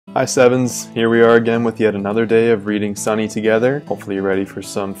Hi Sevens, here we are again with yet another day of reading Sunny together. Hopefully you're ready for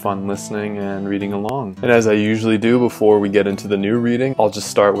some fun listening and reading along. And as I usually do before we get into the new reading, I'll just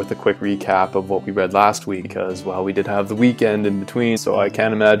start with a quick recap of what we read last week because, well, we did have the weekend in between, so I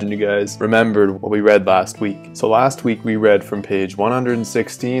can't imagine you guys remembered what we read last week. So last week we read from page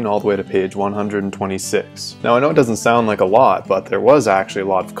 116 all the way to page 126. Now I know it doesn't sound like a lot, but there was actually a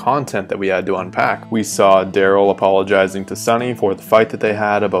lot of content that we had to unpack. We saw Daryl apologizing to Sunny for the fight that they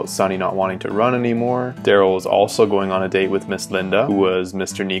had about Sunny not wanting to run anymore. Daryl was also going on a date with Miss Linda, who was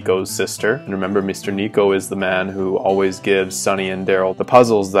Mr. Nico's sister. And remember, Mr. Nico is the man who always gives Sunny and Daryl the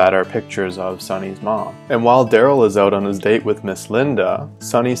puzzles that are pictures of Sunny's mom. And while Daryl is out on his date with Miss Linda,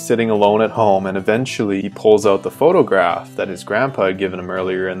 Sunny's sitting alone at home, and eventually he pulls out the photograph that his grandpa had given him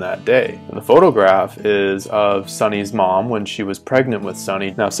earlier in that day. And the photograph is of Sunny's mom when she was pregnant with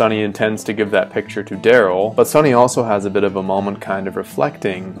Sunny. Now Sunny intends to give that picture to Daryl, but Sunny also has a bit of a moment kind of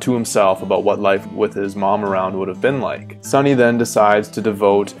reflecting to himself about what life with his mom around would have been like. Sunny then decides to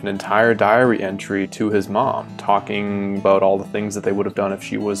devote an entire diary entry to his mom, talking about all the things that they would have done if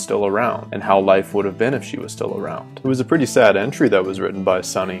she was still around, and how life would have been if she was still around. It was a pretty sad entry that was written by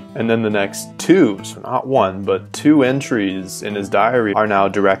Sunny. And then the next two, so not one, but two entries in his diary are now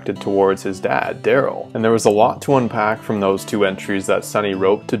directed towards his dad, Daryl. And there was a lot to unpack from those two entries that Sunny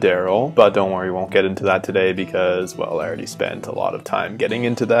wrote to Daryl, but don't worry, we won't get into that today because, well, I already spent a lot of time getting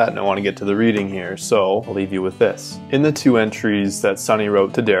into that and I want to get to the reading here, so I'll leave you with this. In the two entries that Sunny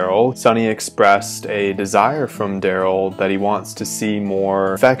wrote to Daryl, Sunny expressed a desire from Daryl that he wants to see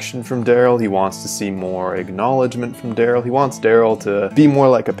more affection from Daryl, he wants to see more acknowledgement from Daryl, he wants Daryl to be more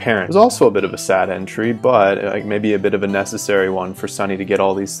like a parent. It was also a bit of a sad entry, but maybe a bit of a necessary one for Sunny to get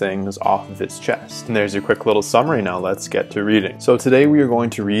all these things off of his chest. And there's your quick little summary. Now let's get to reading. So today we are going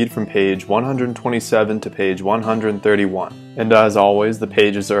to read from page 127 to page 131. And as always, the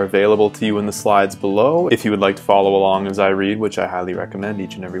pages are available to you in the slides below if you would like to follow along as I read, which I highly recommend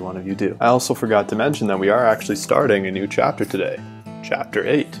each and every one of you do. I also forgot to mention that we are actually starting a new chapter today. Chapter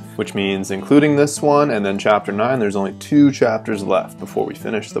 8, which means including this one and then chapter 9, there's only 2 chapters left before we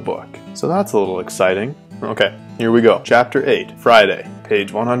finish the book. So that's a little exciting. Okay, here we go. Chapter 8, Friday,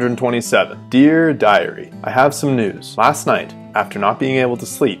 page 127. Dear Diary, I have some news. Last night, after not being able to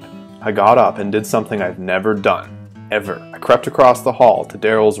sleep, I got up and did something I've never done. Ever. I crept across the hall to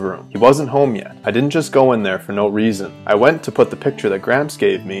Daryl's room. He wasn't home yet. I didn't just go in there for no reason. I went to put the picture that Gramps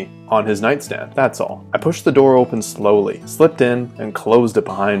gave me on his nightstand, that's all. I pushed the door open slowly, slipped in, and closed it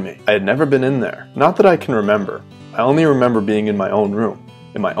behind me. I had never been in there. Not that I can remember. I only remember being in my own room,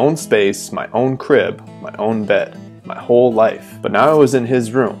 in my own space, my own crib, my own bed, my whole life. But now I was in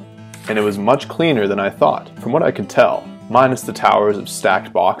his room, and it was much cleaner than I thought, from what I could tell, minus the towers of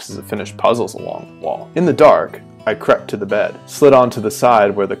stacked boxes of finished puzzles along the wall. In the dark, I crept to the bed, slid onto the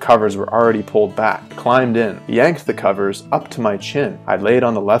side where the covers were already pulled back, climbed in, yanked the covers up to my chin. I laid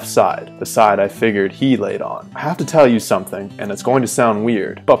on the left side, the side I figured he laid on. I have to tell you something, and it's going to sound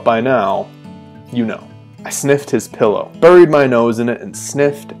weird, but by now, you know. I sniffed his pillow, buried my nose in it and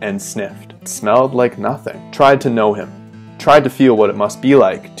sniffed and sniffed. It smelled like nothing. Tried to know him. Tried to feel what it must be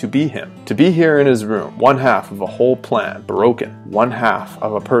like to be him. To be here in his room, one half of a whole plan, broken. One half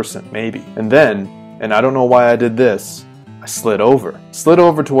of a person, maybe. And then, and I don't know why I did this, I slid over. Slid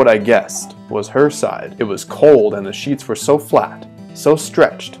over to what I guessed was her side. It was cold and the sheets were so flat, so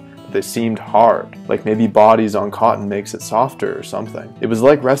stretched, that they seemed hard. Like maybe bodies on cotton makes it softer or something. It was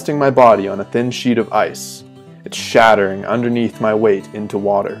like resting my body on a thin sheet of ice. It's shattering underneath my weight into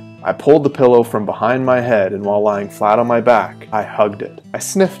water. I pulled the pillow from behind my head and while lying flat on my back, I hugged it. I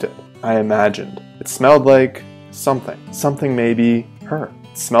sniffed it. I imagined. It smelled like something. Something maybe her.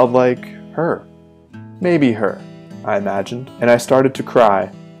 It smelled like her. Maybe her, I imagined, and I started to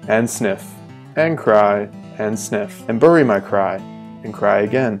cry, and sniff, and cry, and sniff, and bury my cry, and cry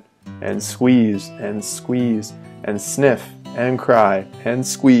again, and squeeze, and squeeze, and sniff, and cry, and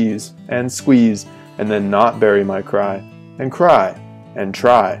squeeze, and then not bury my cry, and try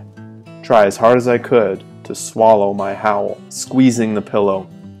as hard as I could to swallow my howl, squeezing the pillow,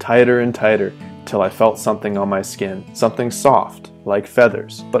 tighter and tighter, till I felt something on my skin, something soft, like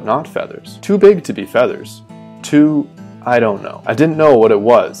feathers, but not feathers. Too big to be feathers. I don't know. I didn't know what it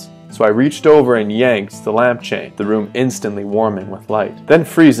was, so I reached over and yanked the lamp chain, the room instantly warming with light, then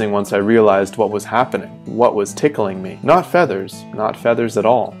freezing once I realized what was happening, what was tickling me. Not feathers at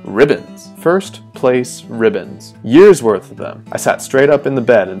all. Ribbons. First place ribbons. Years worth of them. I sat straight up in the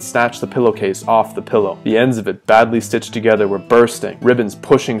bed and snatched the pillowcase off the pillow. The ends of it, badly stitched together, were bursting, ribbons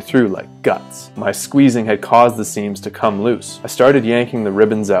pushing through like guts. My squeezing had caused the seams to come loose. I started yanking the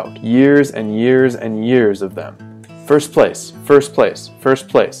ribbons out. Years and years and years of them. First place, first place, first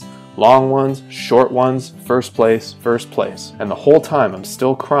place. Long ones, short ones, first place, first place. And the whole time I'm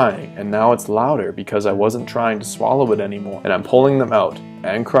still crying, and now it's louder because I wasn't trying to swallow it anymore. And I'm pulling them out,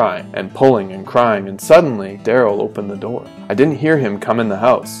 and crying, and pulling and crying, and suddenly Daryl opened the door. I didn't hear him come in the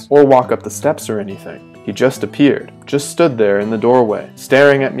house, or walk up the steps or anything. He just appeared, just stood there in the doorway,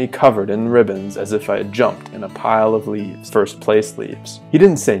 staring at me covered in ribbons as if I had jumped in a pile of leaves, first place leaves. He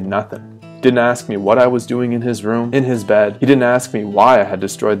didn't say nothing. Didn't ask me what I was doing in his room, in his bed. He didn't ask me why I had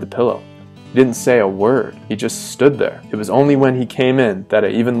destroyed the pillow. He didn't say a word. He just stood there. It was only when he came in that I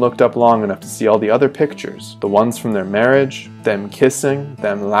even looked up long enough to see all the other pictures. The ones from their marriage, them kissing,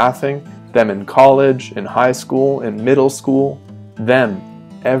 them laughing, them in college, in high school, in middle school, them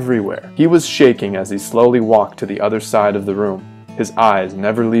everywhere. He was shaking as he slowly walked to the other side of the room, his eyes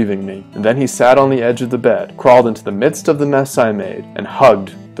never leaving me. And then he sat on the edge of the bed, crawled into the midst of the mess I made, and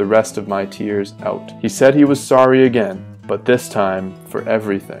hugged the rest of my tears out. He said he was sorry again, but this time for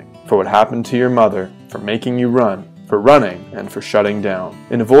everything. For what happened to your mother, for making you run, for running, and for shutting down.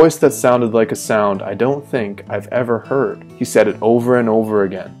 In a voice that sounded like a sound I don't think I've ever heard. He said it over and over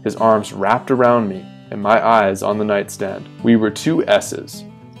again, his arms wrapped around me, and my eyes on the nightstand. We were two S's,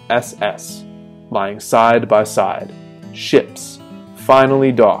 SS, lying side by side. Ships,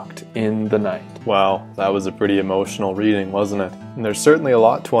 finally docked in the night. Wow, that was a pretty emotional reading, wasn't it? And there's certainly a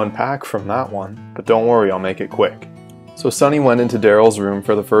lot to unpack from that one, but don't worry, I'll make it quick. So Sonny went into Daryl's room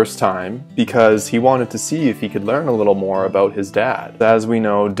for the first time because he wanted to see if he could learn a little more about his dad. As we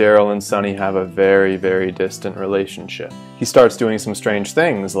know, Daryl and Sonny have a very, very distant relationship. He starts doing some strange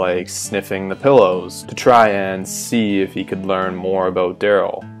things like sniffing the pillows to try and see if he could learn more about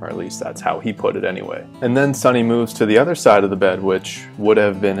Daryl, or at least that's how he put it anyway. And then Sonny moves to the other side of the bed, which would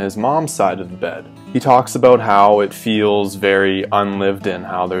have been his mom's side of the bed. He talks about how it feels very unlived in,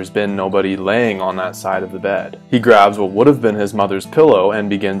 how there's been nobody laying on that side of the bed. He grabs what would have been his mother's pillow and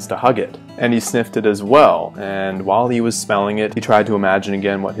begins to hug it. And he sniffed it as well, and while he was smelling it, he tried to imagine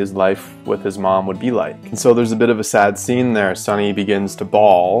again what his life with his mom would be like. And so there's a bit of a sad scene there. Sonny begins to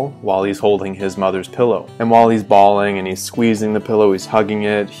bawl while he's holding his mother's pillow. And while he's bawling and he's squeezing the pillow, he's hugging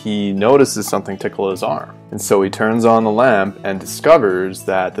it, he notices something tickle his arm. And so he turns on the lamp and discovers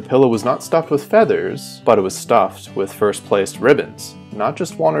that the pillow was not stuffed with feathers, but it was stuffed with first-placed ribbons. Not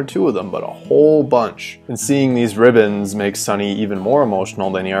just one or two of them, but a whole bunch. And seeing these ribbons makes Sonny even more emotional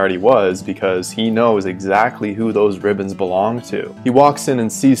than he already was because he knows exactly who those ribbons belong to. He walks in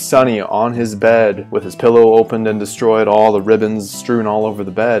and sees Sonny on his bed with his pillow opened and destroyed, all the ribbons strewn all over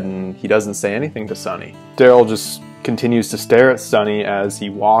the bed, and he doesn't say anything to Sonny. Daryl just continues to stare at Sonny as he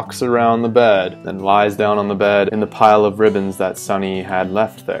walks around the bed and lies down on the bed in the pile of ribbons that Sonny had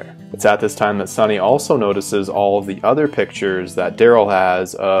left there. It's at this time that Sonny also notices all of the other pictures that Daryl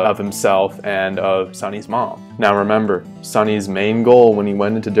has of himself and of Sonny's mom. Now remember, Sonny's main goal when he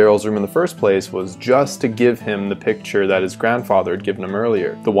went into Daryl's room in the first place was just to give him the picture that his grandfather had given him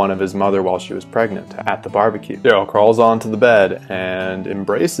earlier, the one of his mother while she was pregnant at the barbecue. Daryl crawls onto the bed and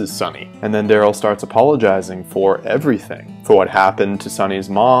embraces Sonny, and then Daryl starts apologizing for everything. For what happened to Sonny's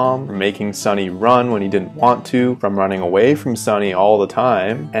mom, for making Sonny run when he didn't want to, from running away from Sonny all the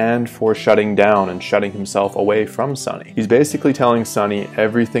time, and for shutting down and shutting himself away from Sonny. He's basically telling Sonny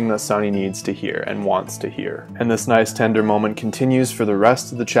everything that Sonny needs to hear and wants to hear. And this nice tender moment continues for the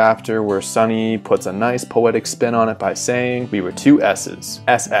rest of the chapter where Sonny puts a nice poetic spin on it by saying, we were two S's,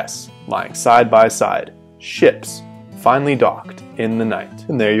 SS, lying side by side, ships, finally docked in the night.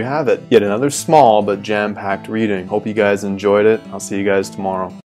 And there you have it. Yet another small but jam-packed reading. Hope you guys enjoyed it. I'll see you guys tomorrow.